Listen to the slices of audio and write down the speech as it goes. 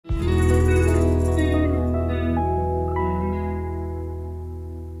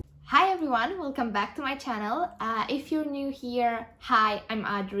everyone, welcome back to my channel. If you're new here, hi, I'm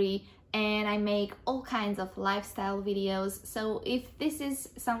Adri and I make all kinds of lifestyle videos. So if this is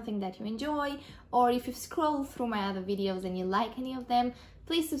something that you enjoy, or if you've scrolled through my other videos and you like any of them,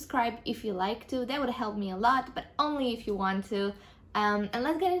 please subscribe if you like to. That would help me a lot, but only if you want to. And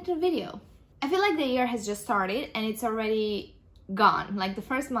let's get into the video. I feel like the year has just started and it's already gone. Like the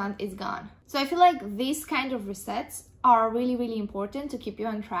first month is gone. So I feel like these kind of resets are really important to keep you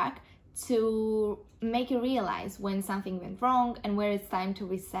on track, to make you realize when something went wrong and where it's time to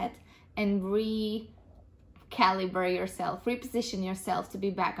reset and recalibrate yourself, reposition yourself to be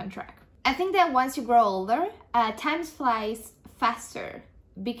back on track. I think that once you grow older, time flies faster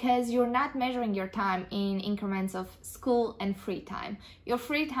because you're not measuring your time in increments of school and free time. Your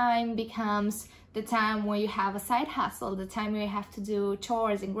free time becomes the time where you have a side hustle, the time where you have to do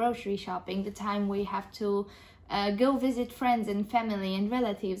chores and grocery shopping, the time where you have to go visit friends and family and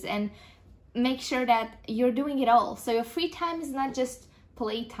relatives and make sure that you're doing it all. So your free time is not just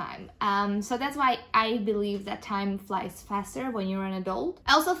playtime. So that's why I believe that time flies faster when you're an adult.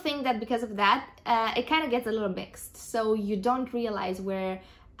 I also think that because of that, it kind of gets a little mixed. So you don't realize where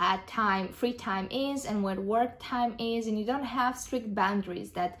free time is and where work time is, and you don't have strict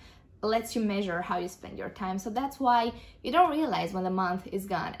boundaries that lets you measure how you spend your time. So that's why you don't realize when the month is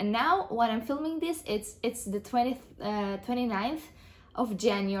gone. And now when I'm filming this, it's the 29th of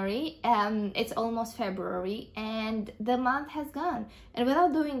January, it's almost February and the month has gone. And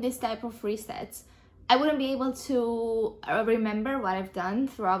without doing this type of resets, I wouldn't be able to remember what I've done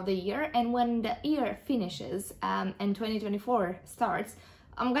throughout the year. And when the year finishes and 2024 starts,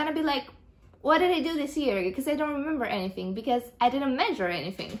 I'm gonna be like, what did I do this year? Because I don't remember anything, because I didn't measure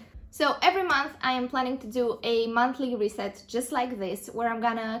anything. So every month I am planning to do a monthly reset just like this, where I'm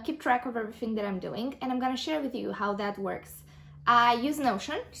gonna keep track of everything that I'm doing and I'm gonna share with you how that works. I use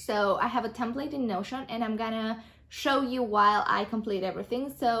Notion, so I have a template in Notion and I'm gonna show you while I complete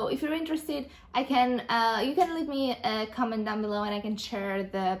everything. So if you're interested, you can leave me a comment down below and I can share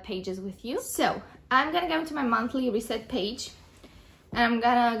the pages with you. So I'm gonna go into my monthly reset page and I'm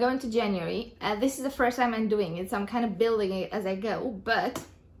gonna go into January. This is the first time I'm doing it, so I'm kind of building it as I go, but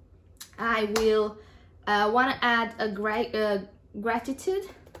I will want to add a gratitude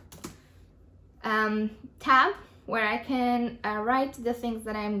tab where I can write the things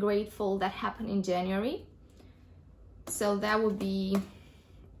that I'm grateful that happened in January. So that would be,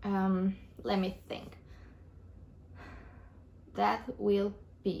 let me think. That will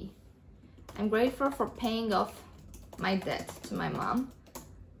be, I'm grateful for paying off my debt to my mom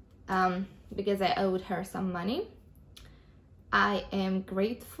because I owed her some money. I am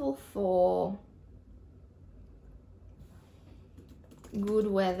grateful for good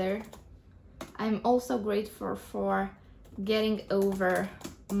weather. I'm also grateful for getting over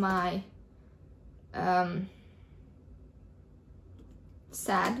my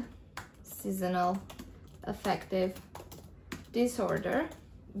SAD, seasonal affective disorder,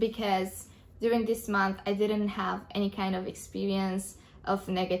 because during this month I didn't have any kind of experience of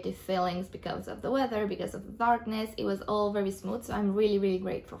negative feelings because of the weather, because of the darkness. It was all very smooth, so I'm really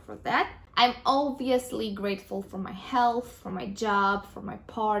grateful for that. I'm obviously grateful for my health, for my job, for my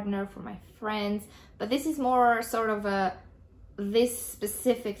partner, for my friends, but this is more sort of this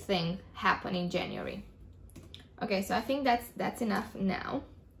specific thing happened in January. Okay, so I think that's enough now.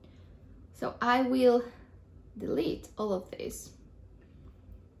 So I will delete all of this.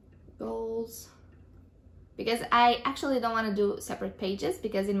 Goals. Because I actually don't want to do separate pages,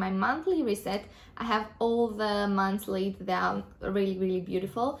 because in my monthly reset I have all the months laid down really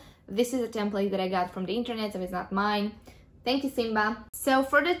beautiful. This is a template that I got from the internet, so it's not mine. Thank you, Simba. So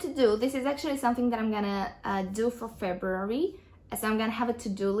for the to-do, this is actually something that I'm gonna do for February. So I'm gonna have a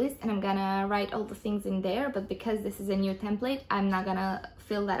to-do list and I'm gonna write all the things in there, but because this is a new template, I'm not gonna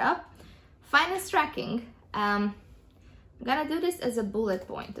fill that up. Finance tracking, I'm gonna do this as a bullet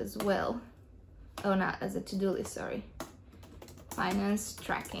point as well. Oh, not as a to-do list, sorry. Finance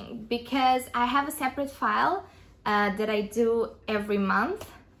tracking, because I have a separate file that I do every month,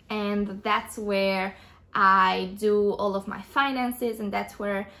 and that's where I do all of my finances, and that's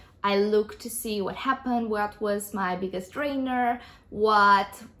where I look to see what happened, what was my biggest drainer, where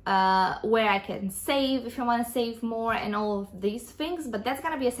I can save if I want to save more, and all of these things. But that's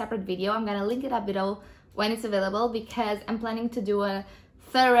gonna be a separate video. I'm gonna link it up below when it's available, because I'm planning to do a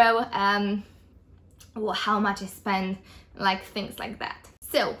thorough how much I spend, like things like that.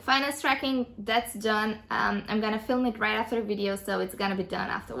 So finance tracking, that's done. I'm gonna film it right after the video, so it's gonna be done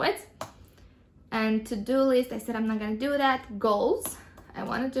afterwards. And to-do list, I said I'm not gonna do that. Goals, I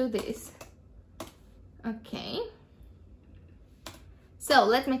want to do this. Okay, So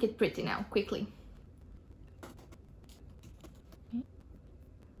let's make it pretty now, quickly.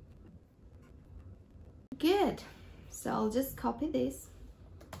 Good. So I'll just copy this,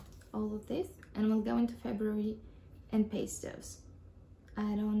 all of this, and we'll go into February and paste those. I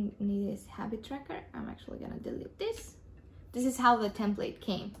don't need this habit tracker. I'm actually gonna delete this. This is how the template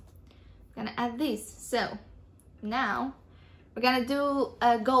came. I'm gonna add this. So now we're gonna do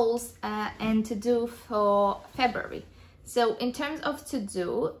goals and to do for February. So in terms of to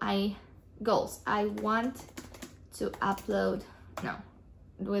do, goals, I want to upload, no,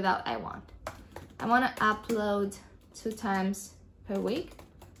 without I want to upload 2 times per week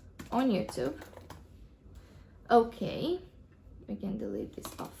on YouTube. Okay, we can delete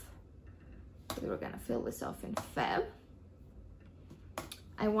this off. We're gonna fill this off in Feb.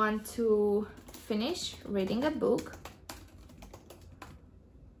 I want to finish reading a book.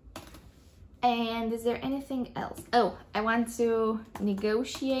 And is there anything else? Oh, I want to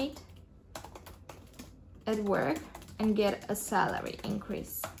negotiate at work and get a salary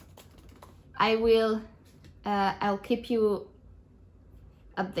increase. I'll keep you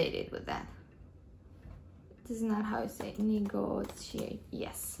updated with that. This is not how you say negotiate.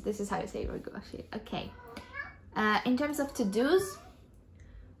 Yes, this is how you say negotiate. Okay. In terms of to-dos,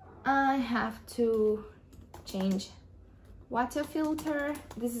 I have to change water filter.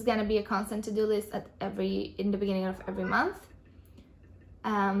 This is gonna be a constant to-do list in the beginning of every month.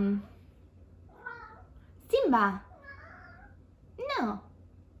 Simba, no.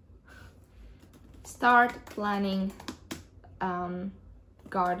 Start planning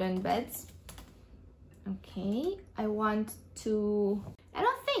garden beds. Okay, I don't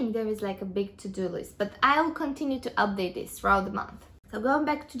think there is like a big to-do list, but I'll continue to update this throughout the month. So going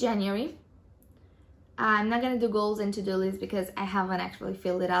back to January, I'm not gonna do goals and to-do lists because I haven't actually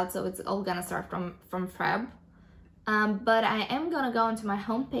filled it out, so it's all gonna start from Feb. But I am gonna go onto my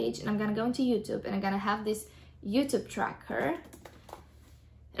homepage and I'm gonna go into YouTube and I'm gonna have this YouTube tracker.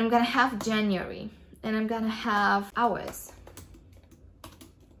 And I'm gonna have January and I'm gonna have hours.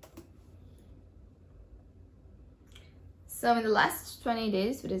 So in the last 20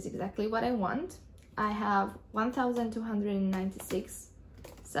 days, which is exactly what I want, I have 1,296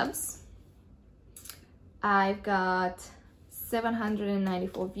 subs. I've got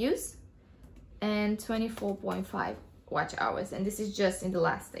 794 views and 24.5 watch hours, and this is just in the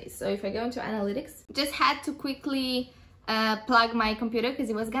last days. So if I go into analytics, just had to quickly plug my computer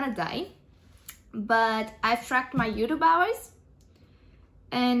because it was gonna die, but I've tracked my YouTube hours,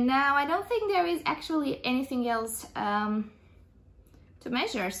 and now I don't think there is actually anything else to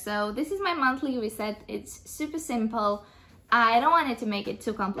measure. So this is my monthly reset. It's super simple. I don't want it to make it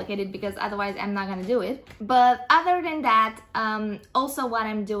too complicated because otherwise I'm not gonna do it. But other than that, also what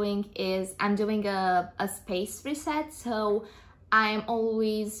I'm doing is I'm doing a space reset. So I'm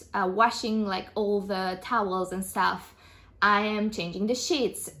always washing like all the towels and stuff. I am changing the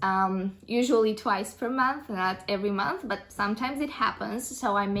sheets, usually twice per month, not every month, but sometimes it happens.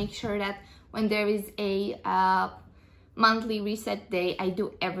 So I make sure that when there is a monthly reset day, I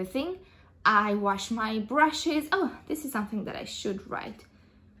do everything. I wash my brushes. Oh, this is something that I should write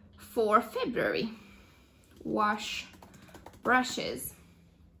for February. Wash brushes.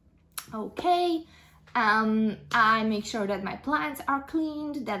 Okay. I make sure that my plants are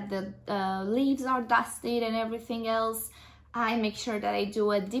cleaned, that the leaves are dusted and everything else. I make sure that I do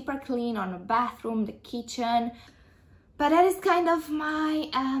a deeper clean on the bathroom, the kitchen. But that is kind of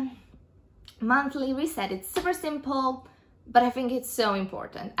my monthly reset. It's super simple, but I think it's so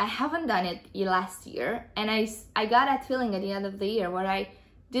important. I haven't done it last year, and I got that feeling at the end of the year where I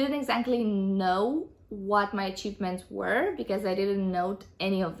didn't exactly know what my achievements were because I didn't note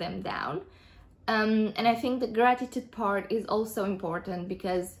any of them down. And I think the gratitude part is also important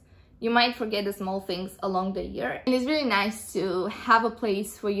because you might forget the small things along the year. And it's really nice to have a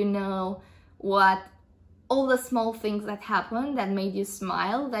place where you know what all the small things that happened that made you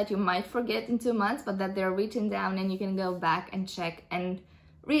smile that you might forget in 2 months, but that they're written down and you can go back and check and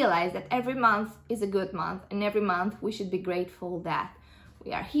realize that every month is a good month, and every month we should be grateful that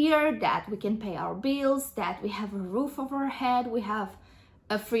we are here, that we can pay our bills, that we have a roof over our head, we have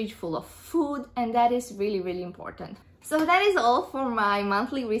a fridge full of food, and that is really, really important. So that is all for my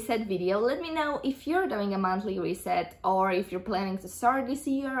monthly reset video. Let me know if you're doing a monthly reset, or if you're planning to start this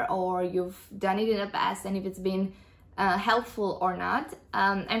year, or you've done it in the past, and if it's been helpful or not.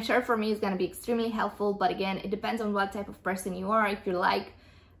 I'm sure for me it's gonna be extremely helpful, but again, it depends on what type of person you are. If you like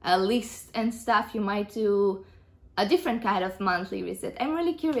a list and stuff, you might do a different kind of monthly reset. I'm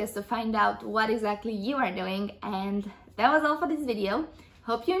really curious to find out what exactly you are doing, and that was all for this video.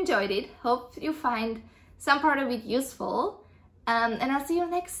 Hope you enjoyed it. Hope you find some part of it useful, And I'll see you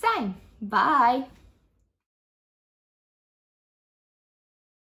next time. Bye!